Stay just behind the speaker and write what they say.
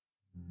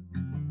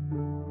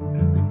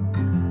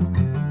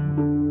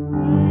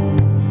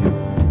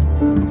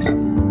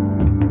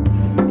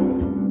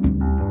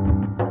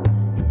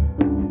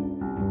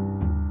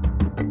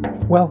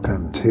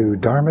Welcome to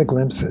Dharma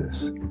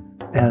Glimpses,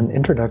 an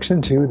introduction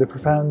to the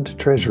profound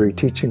treasury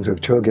teachings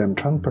of Chogyam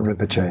Trungpa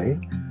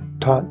Rinpoche,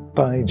 taught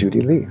by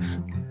Judy Leaf.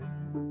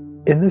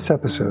 In this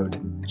episode,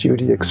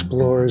 Judy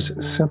explores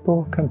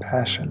simple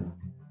compassion.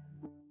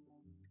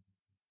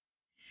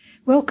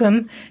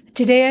 Welcome.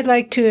 Today I'd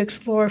like to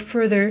explore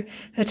further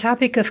the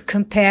topic of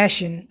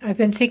compassion. I've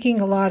been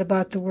thinking a lot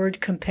about the word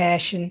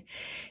compassion,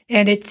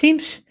 and it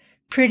seems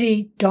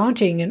pretty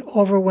daunting and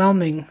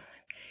overwhelming.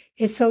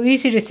 It's so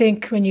easy to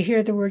think when you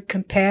hear the word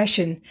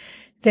compassion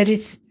that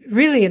it's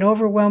really an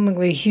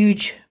overwhelmingly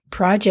huge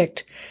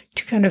project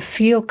to kind of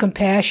feel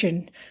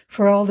compassion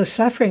for all the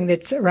suffering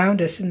that's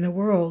around us in the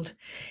world.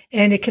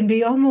 And it can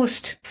be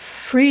almost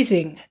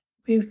freezing.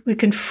 We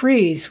can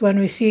freeze when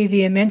we see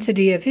the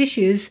immensity of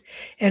issues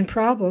and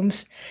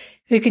problems.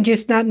 We can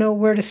just not know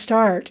where to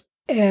start.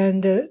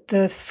 And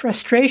the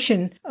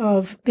frustration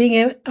of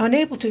being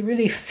unable to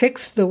really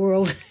fix the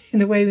world in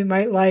the way we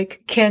might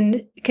like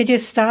can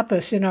just stop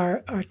us in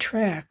our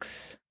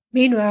tracks.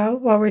 Meanwhile,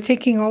 while we're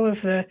thinking all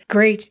of the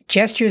great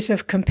gestures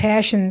of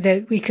compassion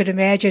that we could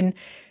imagine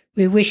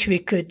we wish we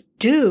could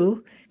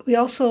do, we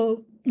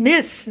also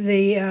miss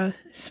the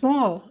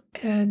small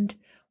and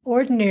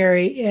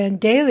ordinary and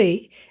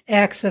daily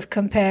acts of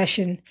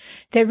compassion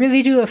that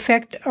really do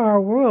affect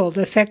our world,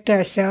 affect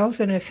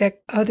ourselves, and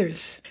affect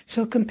others.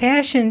 So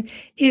compassion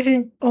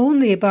isn't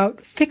only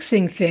about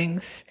fixing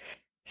things.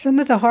 Some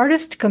of the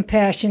hardest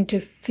compassion to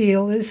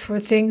feel is for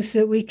things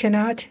that we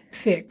cannot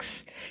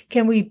fix.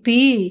 Can we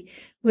be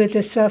with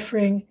the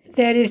suffering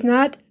that is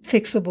not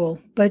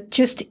fixable, but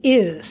just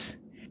is?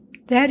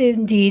 That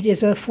indeed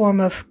is a form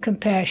of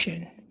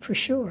compassion, for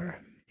sure.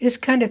 This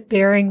kind of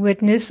bearing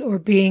witness or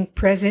being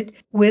present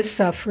with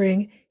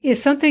suffering is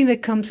something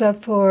that comes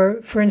up for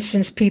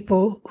instance,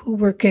 people who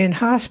work in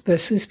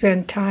hospice, who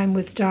spend time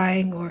with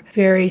dying or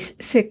very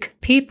sick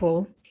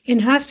people.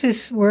 In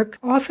hospice work,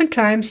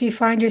 oftentimes you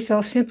find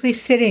yourself simply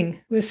sitting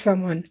with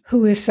someone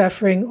who is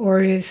suffering or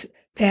is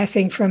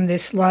passing from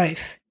this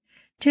life.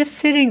 Just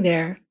sitting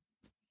there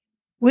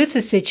with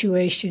the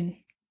situation,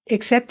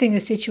 accepting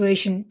the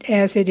situation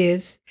as it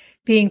is,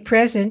 being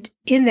present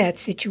in that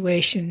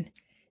situation.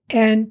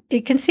 And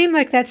it can seem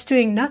like that's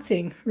doing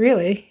nothing,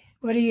 really.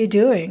 What are you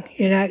doing?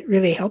 You're not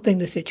really helping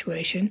the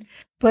situation.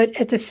 But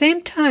at the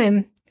same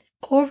time,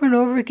 over and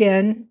over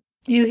again,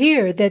 you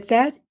hear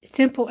that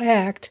simple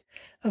act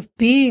of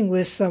being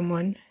with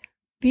someone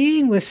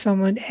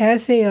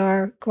as they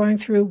are going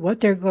through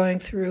what they're going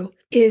through,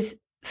 is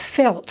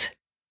felt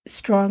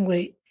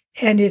strongly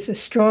and is a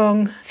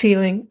strong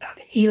feeling of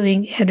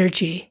healing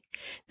energy.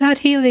 Not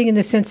healing in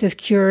the sense of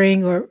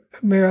curing or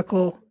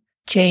miracle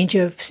change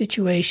of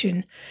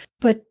situation,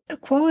 but a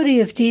quality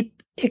of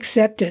deep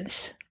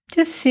acceptance,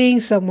 just seeing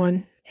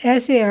someone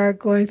as they are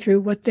going through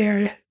what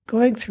they're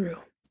going through.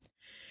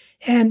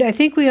 And I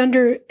think we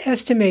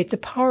underestimate the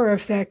power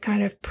of that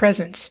kind of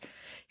presence.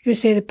 You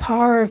could say the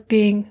power of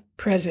being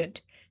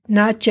present,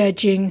 not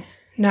judging,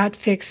 not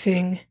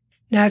fixing,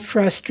 not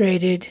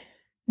frustrated,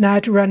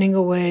 not running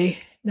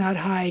away, not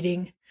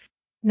hiding,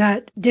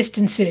 not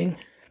distancing,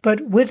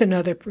 but with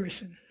another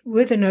person,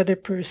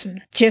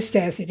 just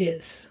as it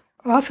is.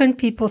 Often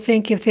people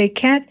think if they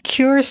can't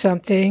cure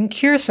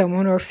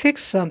someone, or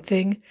fix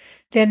something,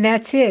 then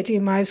that's it.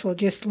 You might as well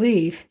just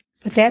leave.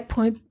 But that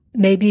point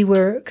may be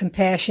where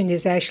compassion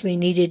is actually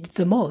needed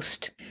the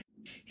most.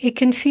 It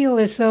can feel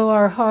as though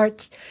our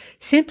heart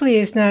simply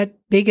is not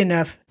big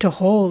enough to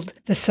hold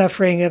the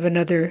suffering of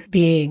another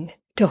being,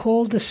 to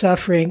hold the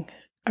suffering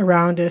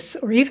around us,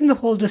 or even to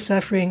hold the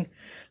suffering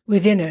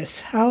within us.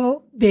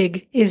 How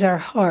big is our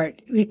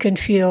heart? We can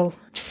feel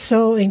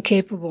so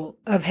incapable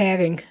of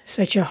having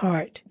such a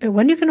heart. But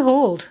when you can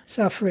hold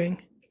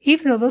suffering,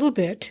 even a little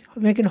bit,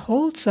 when we can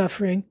hold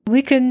suffering,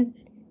 we can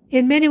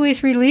in many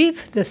ways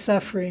relieve the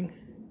suffering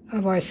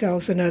of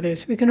ourselves and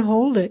others. We can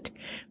hold it.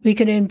 We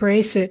can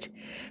embrace it.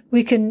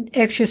 We can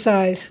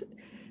exercise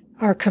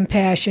our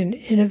compassion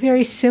in a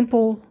very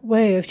simple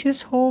way of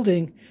just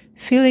holding,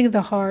 feeling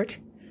the heart,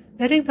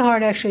 letting the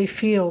heart actually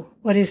feel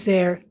what is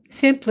there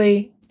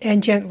simply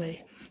and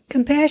gently.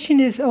 Compassion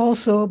is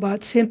also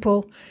about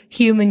simple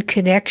human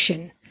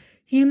connection.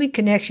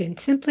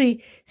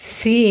 Simply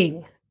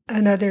seeing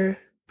another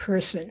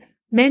person.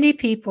 Many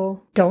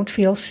people don't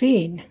feel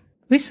seen.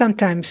 We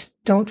sometimes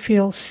don't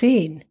feel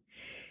seen.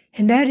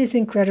 And that is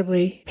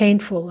incredibly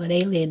painful and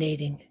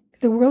alienating.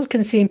 The world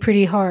can seem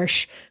pretty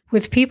harsh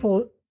with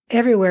people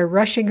everywhere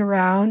rushing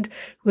around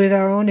with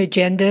our own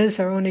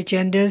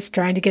agendas,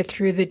 trying to get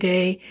through the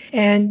day.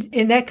 And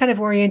in that kind of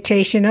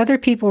orientation, other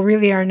people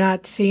really are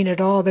not seen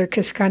at all. They're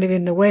just kind of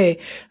in the way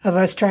of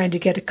us trying to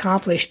get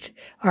accomplished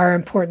our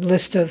important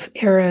list of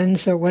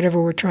errands or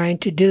whatever we're trying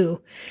to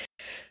do.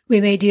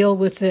 We may deal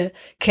with the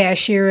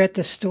cashier at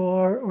the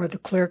store or the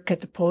clerk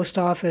at the post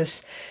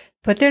office,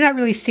 but they're not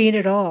really seen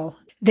at all.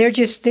 They're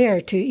just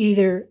there to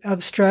either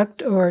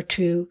obstruct or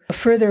to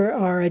further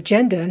our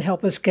agenda and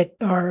help us get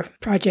our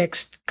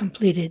projects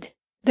completed.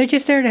 They're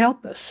just there to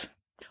help us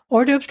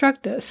or to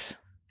obstruct us.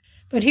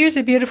 But here's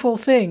a beautiful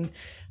thing.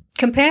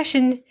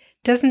 Compassion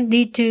doesn't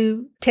need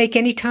to take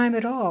any time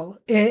at all.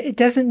 It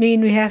doesn't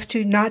mean we have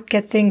to not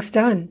get things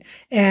done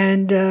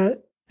and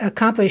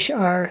accomplish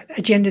our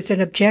agendas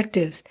and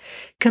objectives.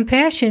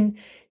 Compassion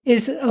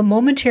is a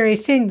momentary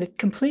thing that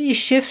completely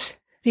shifts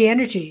the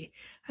energy.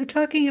 I'm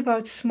talking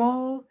about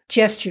small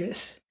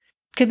gestures.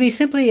 It could be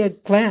simply a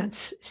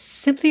glance,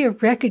 simply a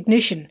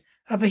recognition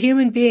of a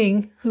human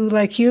being who,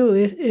 like you,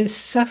 is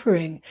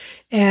suffering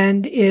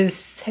and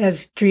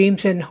has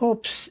dreams and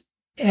hopes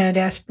and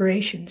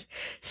aspirations.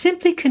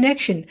 Simply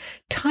connection,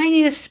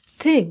 tiniest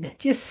thing,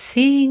 just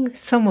seeing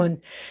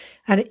someone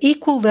on an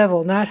equal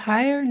level, not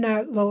higher,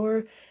 not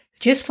lower,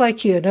 just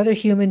like you, another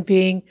human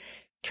being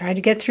trying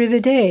to get through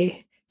the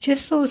day.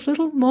 Just those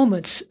little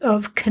moments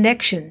of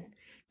connection.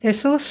 They're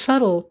so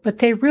subtle, but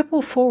they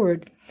ripple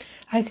forward.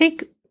 I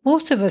think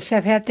most of us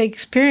have had the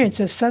experience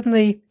of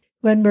suddenly,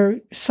 when we're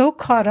so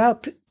caught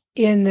up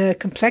in the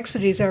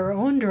complexities of our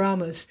own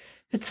dramas,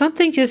 that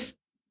something just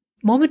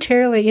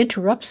momentarily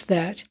interrupts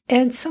that,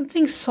 and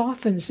something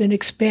softens and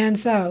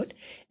expands out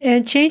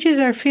and changes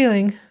our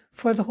feeling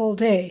for the whole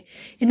day.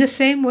 In the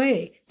same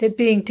way that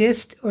being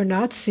dissed or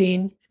not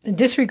seen and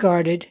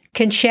disregarded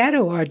can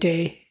shadow our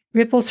day,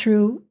 ripple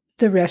through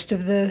the rest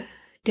of the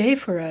day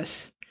for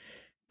us,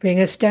 bring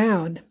us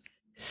down.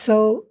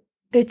 So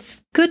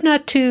it's good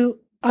not to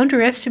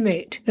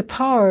underestimate the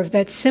power of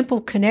that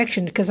simple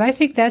connection, because I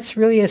think that's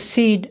really a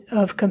seed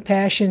of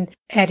compassion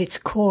at its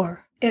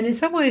core. And in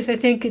some ways, I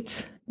think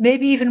it's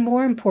maybe even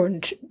more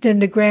important than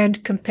the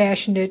grand,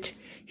 compassionate,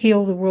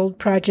 heal the world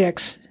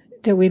projects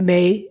that we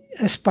may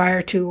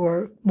aspire to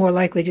or more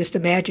likely just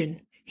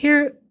imagine.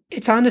 Here,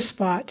 it's on the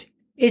spot.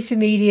 It's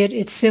immediate.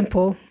 It's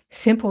simple.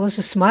 Simple as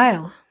a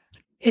smile.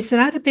 It's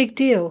not a big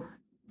deal,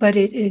 but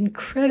it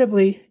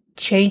incredibly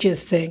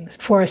changes things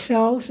for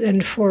ourselves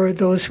and for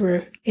those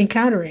we're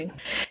encountering.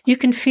 You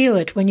can feel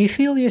it when you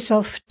feel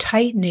yourself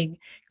tightening,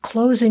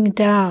 closing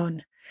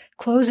down,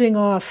 closing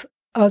off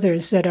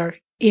others that are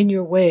in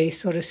your way,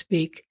 so to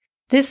speak.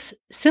 This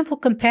simple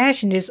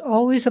compassion is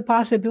always a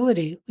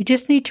possibility. We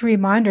just need to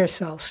remind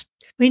ourselves.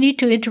 We need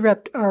to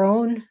interrupt our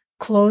own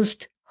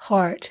closed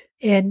heart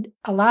and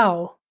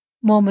allow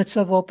moments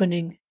of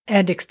opening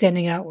and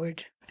extending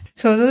outward.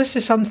 So those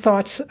are some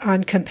thoughts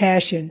on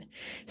compassion.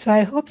 So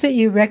I hope that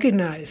you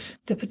recognize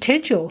the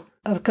potential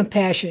of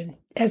compassion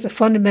as a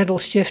fundamental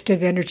shift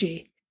of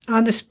energy,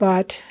 on the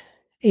spot,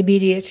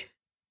 immediate,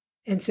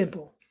 and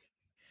simple.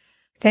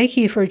 Thank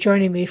you for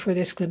joining me for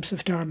this glimpse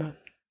of Dharma.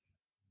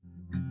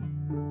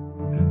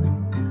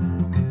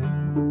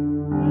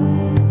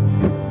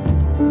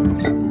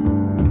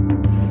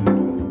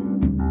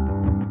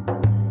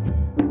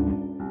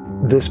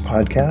 This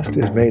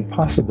podcast is made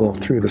possible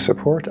through the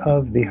support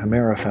of the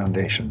Hemera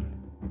Foundation.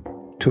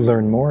 To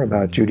learn more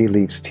about Judy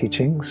Leaf's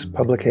teachings,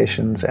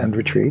 publications, and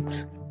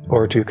retreats,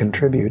 or to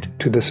contribute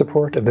to the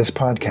support of this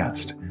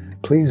podcast,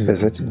 please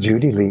visit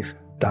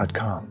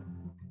judyleaf.com.